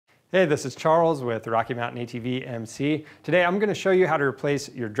Hey, this is Charles with Rocky Mountain ATV MC. Today I'm going to show you how to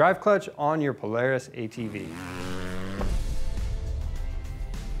replace your drive clutch on your Polaris ATV.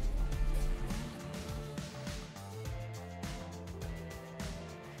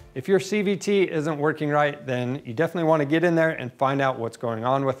 If your CVT isn't working right, then you definitely want to get in there and find out what's going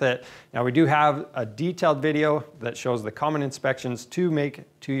on with it. Now we do have a detailed video that shows the common inspections to make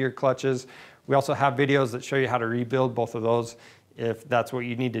to your clutches. We also have videos that show you how to rebuild both of those if that's what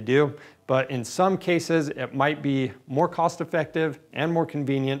you need to do. But in some cases, it might be more cost effective and more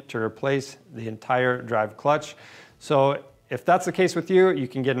convenient to replace the entire drive clutch. So if that's the case with you, you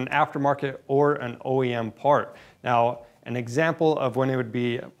can get an aftermarket or an OEM part. Now, an example of when it would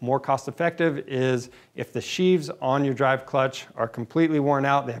be more cost effective is if the sheaves on your drive clutch are completely worn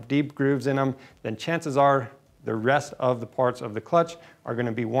out, they have deep grooves in them, then chances are the rest of the parts of the clutch are going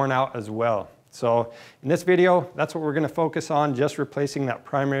to be worn out as well. So in this video, that's what we're going to focus on, just replacing that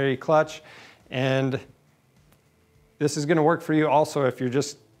primary clutch. And this is going to work for you also if you're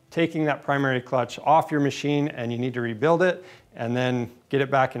just taking that primary clutch off your machine and you need to rebuild it and then get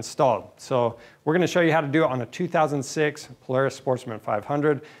it back installed. So we're going to show you how to do it on a 2006 Polaris Sportsman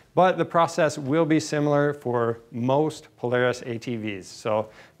 500, but the process will be similar for most Polaris ATVs. So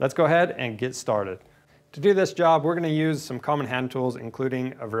let's go ahead and get started. To do this job, we're going to use some common hand tools,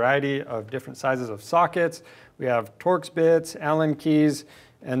 including a variety of different sizes of sockets. We have Torx bits, Allen keys,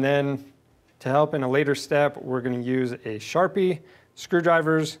 and then to help in a later step, we're going to use a Sharpie,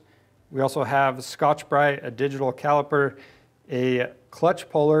 screwdrivers. We also have Scotch-Brite, a digital caliper, a clutch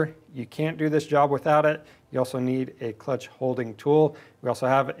puller. You can't do this job without it. You also need a clutch holding tool. We also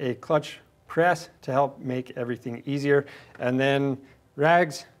have a clutch press to help make everything easier, and then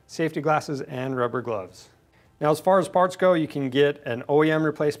rags, safety glasses, and rubber gloves. Now, as far as parts go, you can get an OEM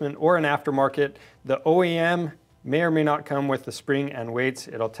replacement or an aftermarket. The OEM may or may not come with the spring and weights.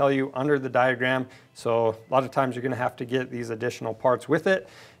 It'll tell you under the diagram, so a lot of times you're going to have to get these additional parts with it.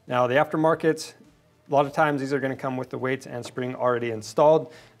 Now, the aftermarkets, a lot of times these are going to come with the weights and spring already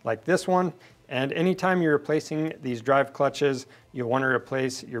installed, like this one. And anytime you're replacing these drive clutches, you'll want to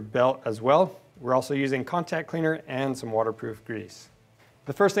replace your belt as well. We're also using contact cleaner and some waterproof grease.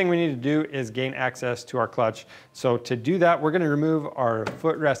 The first thing we need to do is gain access to our clutch. So to do that, we're going to remove our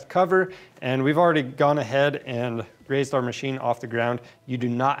footrest cover, and we've already gone ahead and raised our machine off the ground. You do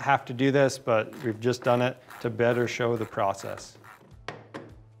not have to do this, but we've just done it to better show the process.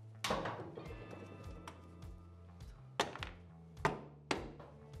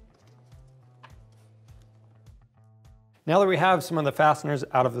 Now that we have some of the fasteners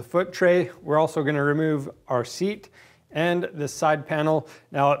out of the foot tray, we're also going to remove our seat and the side panel.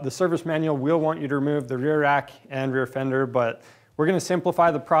 Now, the service manual will want you to remove the rear rack and rear fender, but we're going to simplify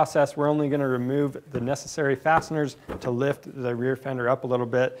the process. We're only going to remove the necessary fasteners to lift the rear fender up a little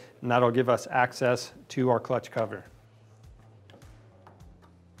bit, and that'll give us access to our clutch cover.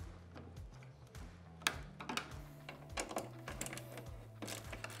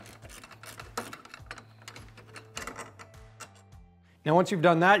 Now, once you've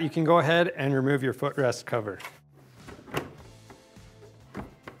done that, you can go ahead and remove your footrest cover.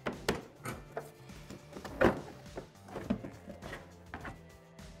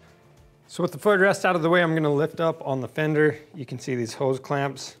 So with the footrest out of the way, I'm going to lift up on the fender. You can see these hose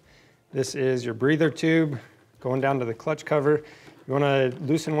clamps. This is your breather tube going down to the clutch cover. You want to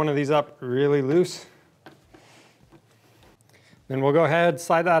loosen one of these up really loose. Then we'll go ahead,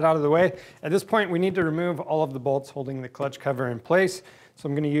 slide that out of the way. At this point, we need to remove all of the bolts holding the clutch cover in place. So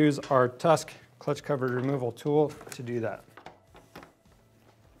I'm going to use our Tusk clutch cover removal tool to do that.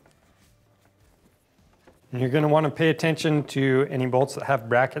 And you're going to want to pay attention to any bolts that have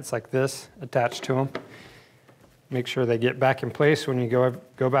brackets like this attached to them. Make sure they get back in place when you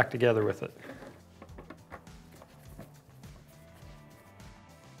go back together with it.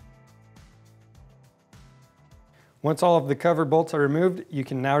 Once all of the cover bolts are removed, you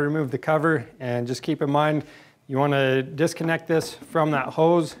can now remove the cover, and just keep in mind you want to disconnect this from that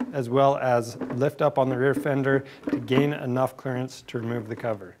hose as well as lift up on the rear fender to gain enough clearance to remove the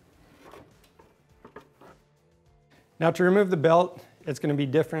cover. Now, to remove the belt, it's going to be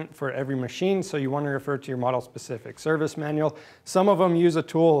different for every machine, so you want to refer to your model-specific service manual. Some of them use a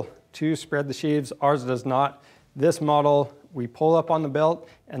tool to spread the sheaves. Ours does not. This model, we pull up on the belt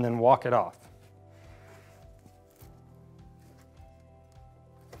and then walk it off.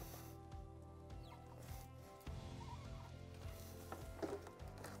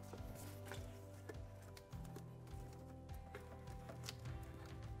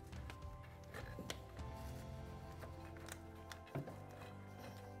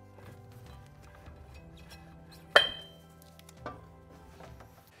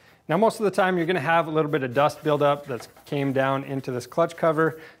 Now, most of the time you're gonna have a little bit of dust buildup that's came down into this clutch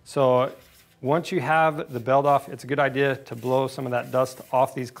cover. So once you have the belt off, it's a good idea to blow some of that dust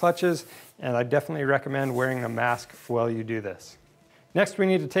off these clutches. And I definitely recommend wearing a mask while you do this. Next, we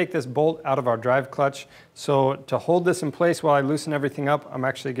need to take this bolt out of our drive clutch. So to hold this in place while I loosen everything up, I'm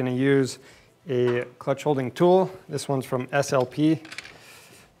actually gonna use a clutch holding tool. This one's from SLP.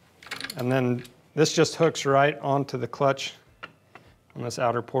 And then this just hooks right onto the clutch on this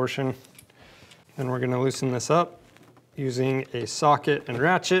outer portion. Then we're gonna loosen this up using a socket and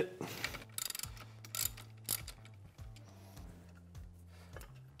ratchet.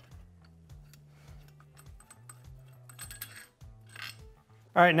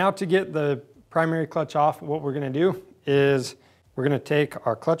 All right, now to get the primary clutch off, what we're gonna do is we're gonna take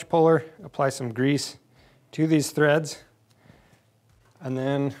our clutch puller, apply some grease to these threads, and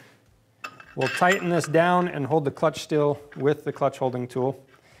then we'll tighten this down and hold the clutch still with the clutch holding tool,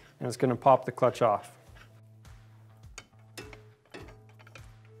 and it's gonna pop the clutch off.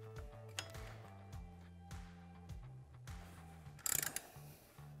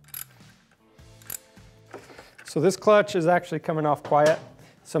 So this clutch is actually coming off quiet.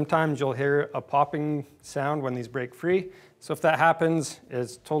 Sometimes you'll hear a popping sound when these break free. So if that happens,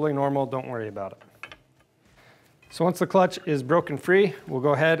 it's totally normal, don't worry about it. So once the clutch is broken free, we'll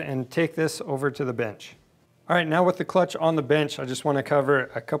go ahead and take this over to the bench. All right, now with the clutch on the bench, I just want to cover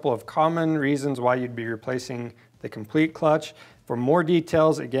a couple of common reasons why you'd be replacing the complete clutch. For more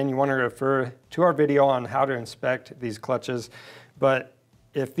details, again, you want to refer to our video on how to inspect these clutches. But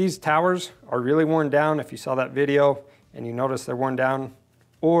if these towers are really worn down, if you saw that video and you notice they're worn down,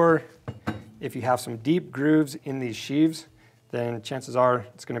 or if you have some deep grooves in these sheaves, then chances are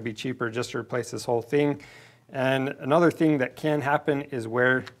it's going to be cheaper just to replace this whole thing. And another thing that can happen is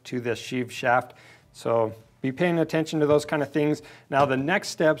wear to this sheave shaft. So be paying attention to those kind of things. Now the next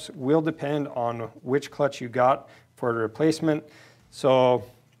steps will depend on which clutch you got for the replacement. So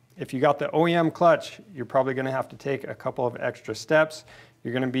if you got the OEM clutch, you're probably going to have to take a couple of extra steps.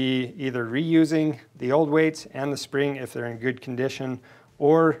 You're going to be either reusing the old weights and the spring if they're in good condition,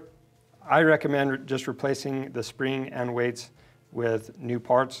 or I recommend just replacing the spring and weights with new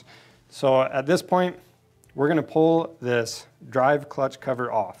parts. So at this point, we're gonna pull this drive clutch cover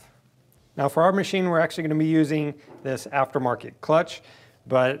off. Now for our machine, we're actually gonna be using this aftermarket clutch,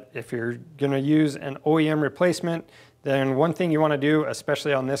 but if you're gonna use an OEM replacement, then one thing you wanna do,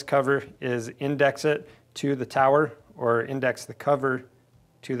 especially on this cover, is index it to the tower or index the cover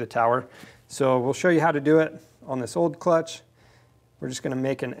to the tower. So we'll show you how to do it on this old clutch. We're just going to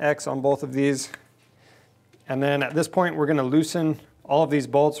make an X on both of these. And then at this point, we're going to loosen all of these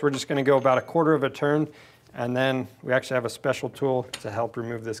bolts. We're just going to go about 1/4 of a turn. And then we actually have a special tool to help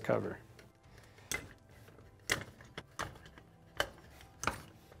remove this cover.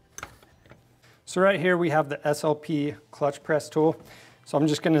 So right here, we have the SLP clutch press tool. So I'm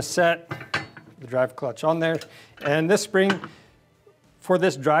just going to set the drive clutch on there. And this spring, for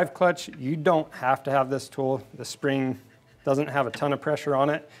this drive clutch, you don't have to have this tool. The spring doesn't have a ton of pressure on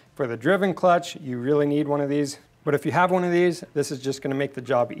it. For the driven clutch, you really need one of these. But if you have one of these, this is just gonna make the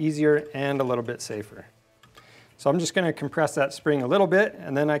job easier and a little bit safer. So I'm just gonna compress that spring a little bit,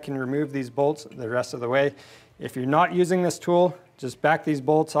 and then I can remove these bolts the rest of the way. If you're not using this tool, just back these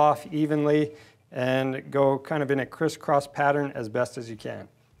bolts off evenly and go kind of in a crisscross pattern as best as you can.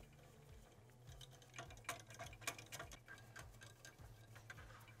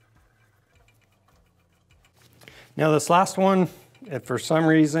 Now this last one, if for some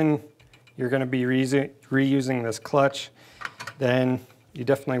reason you're going to be reusing this clutch, then you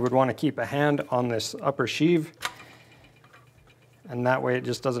definitely would want to keep a hand on this upper sheave, and that way it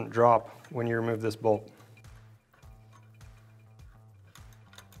just doesn't drop when you remove this bolt.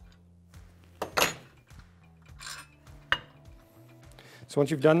 So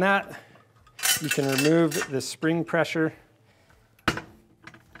once you've done that, you can remove this spring pressure.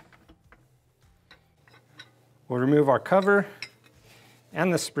 We'll remove our cover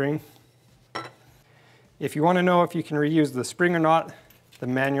and the spring. If you want to know if you can reuse the spring or not, the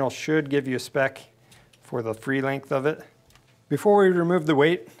manual should give you a spec for the free length of it. Before we remove the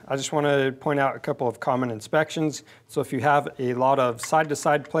weight, I just want to point out a couple of common inspections. So if you have a lot of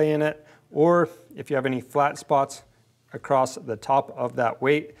side-to-side play in it, or if you have any flat spots across the top of that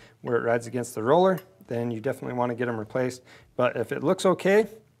weight where it rides against the roller, then you definitely want to get them replaced. But if it looks okay,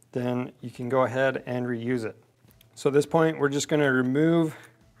 then you can go ahead and reuse it. So at this point, we're just going to remove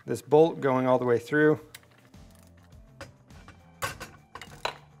this bolt going all the way through.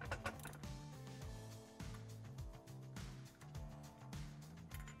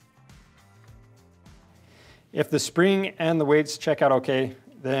 If the spring and the weights check out okay,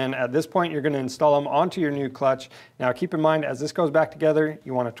 then at this point you're going to install them onto your new clutch. Now keep in mind, as this goes back together,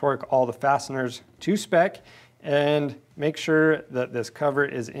 you want to torque all the fasteners to spec and make sure that this cover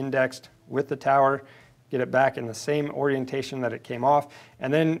is indexed with the tower. Get it back in the same orientation that it came off.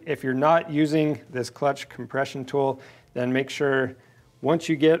 And then if you're not using this clutch compression tool, then make sure once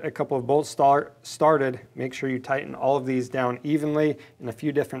you get a couple of bolts started, make sure you tighten all of these down evenly in a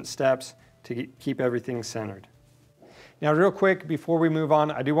few different steps to keep everything centered. Now real quick, before we move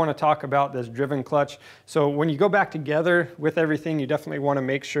on, I do want to talk about this driven clutch. So when you go back together with everything, you definitely want to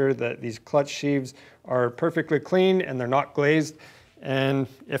make sure that these clutch sheaves are perfectly clean and they're not glazed. And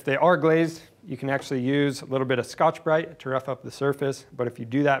if they are glazed, you can actually use a little bit of Scotch-Brite to rough up the surface. But if you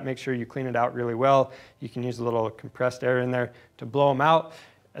do that, make sure you clean it out really well. You can use a little compressed air in there to blow them out,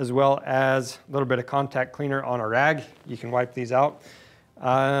 as well as a little bit of contact cleaner on a rag. You can wipe these out.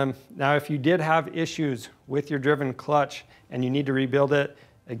 Now, if you did have issues with your driven clutch and you need to rebuild it,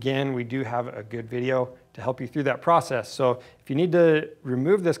 again, we do have a good video to help you through that process. So if you need to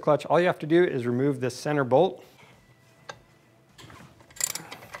remove this clutch, all you have to do is remove this center bolt.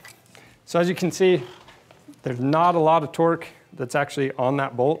 So as you can see, there's not a lot of torque that's actually on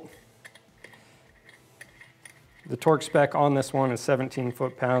that bolt. The torque spec on this one is 17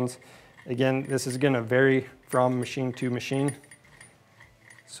 foot-pounds. Again, this is going to vary from machine to machine.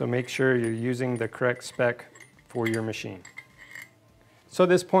 So make sure you're using the correct spec for your machine. So at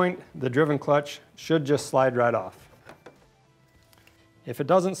this point, the driven clutch should just slide right off. If it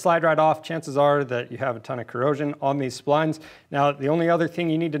doesn't slide right off, chances are that you have a ton of corrosion on these splines. Now, the only other thing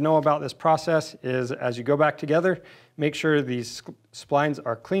you need to know about this process is as you go back together, make sure these splines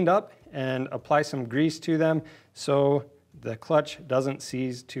are cleaned up and apply some grease to them so the clutch doesn't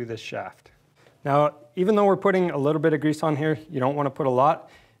seize to this shaft. Now, even though we're putting a little bit of grease on here, you don't want to put a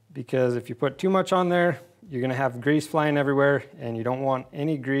lot, because if you put too much on there, you're going to have grease flying everywhere and you don't want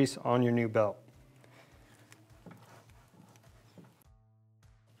any grease on your new belt.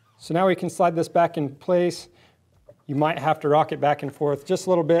 So now we can slide this back in place. You might have to rock it back and forth just a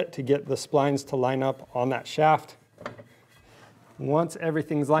little bit to get the splines to line up on that shaft. Once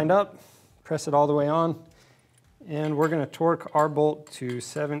everything's lined up, press it all the way on, and we're going to torque our bolt to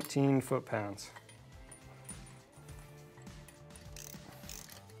 17 foot-pounds.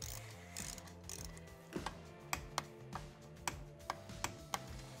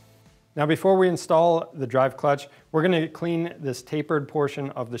 Now before we install the drive clutch, we're going to clean this tapered portion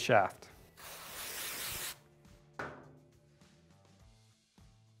of the shaft.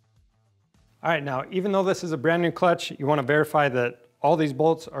 All right, now even though this is a brand new clutch, you want to verify that all these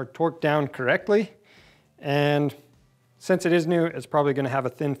bolts are torqued down correctly. And since it is new, it's probably going to have a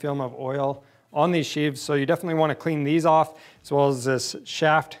thin film of oil on these sheaves. So you definitely want to clean these off, as well as this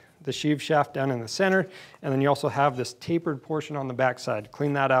shaft, the sheave shaft down in the center, and then you also have this tapered portion on the backside.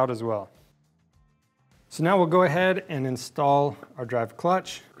 Clean that out as well. So now we'll go ahead and install our drive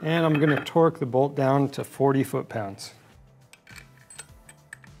clutch, and I'm going to torque the bolt down to 40 foot-pounds.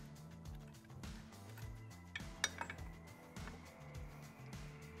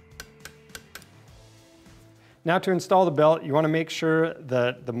 Now to install the belt, you want to make sure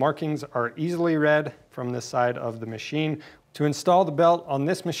that the markings are easily read from this side of the machine. To install the belt on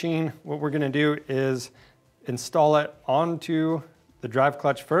this machine, what we're going to do is install it onto the drive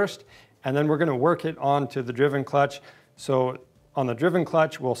clutch first, and then we're going to work it onto the driven clutch. So on the driven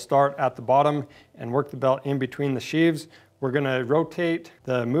clutch, we'll start at the bottom and work the belt in between the sheaves. We're going to rotate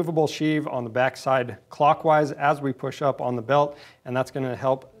the movable sheave on the back side clockwise as we push up on the belt, and that's going to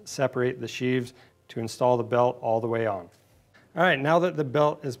help separate the sheaves to install the belt all the way on. All right, now that the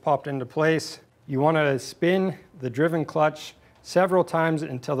belt is popped into place, you want to spin the driven clutch several times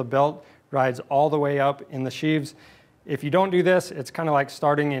until the belt rides all the way up in the sheaves. If you don't do this, it's kind of like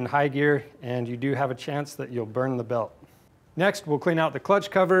starting in high gear, and you do have a chance that you'll burn the belt. Next, we'll clean out the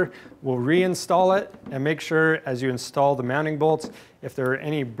clutch cover, we'll reinstall it, and make sure as you install the mounting bolts, if there are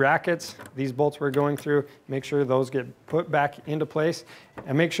any brackets, these bolts we're going through, make sure those get put back into place,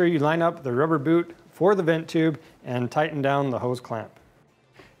 and make sure you line up the rubber boot for the vent tube and tighten down the hose clamp.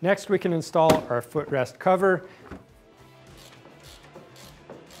 Next, we can install our footrest cover.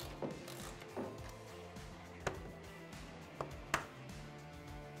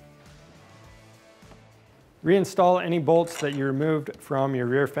 Reinstall any bolts that you removed from your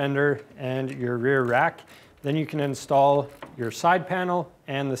rear fender and your rear rack. Then you can install your side panel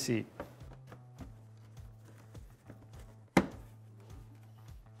and the seat.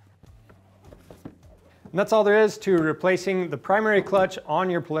 And that's all there is to replacing the primary clutch on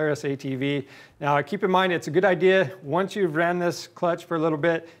your Polaris ATV. Now keep in mind, it's a good idea, once you've ran this clutch for a little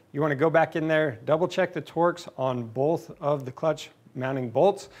bit, you want to go back in there, double check the torques on both of the clutch mounting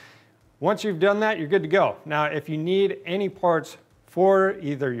bolts. Once you've done that, you're good to go. Now, if you need any parts for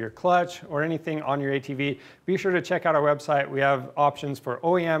either your clutch or anything on your ATV, be sure to check out our website. We have options for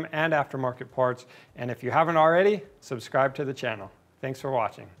OEM and aftermarket parts. And if you haven't already, subscribe to the channel. Thanks for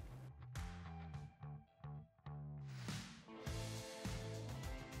watching.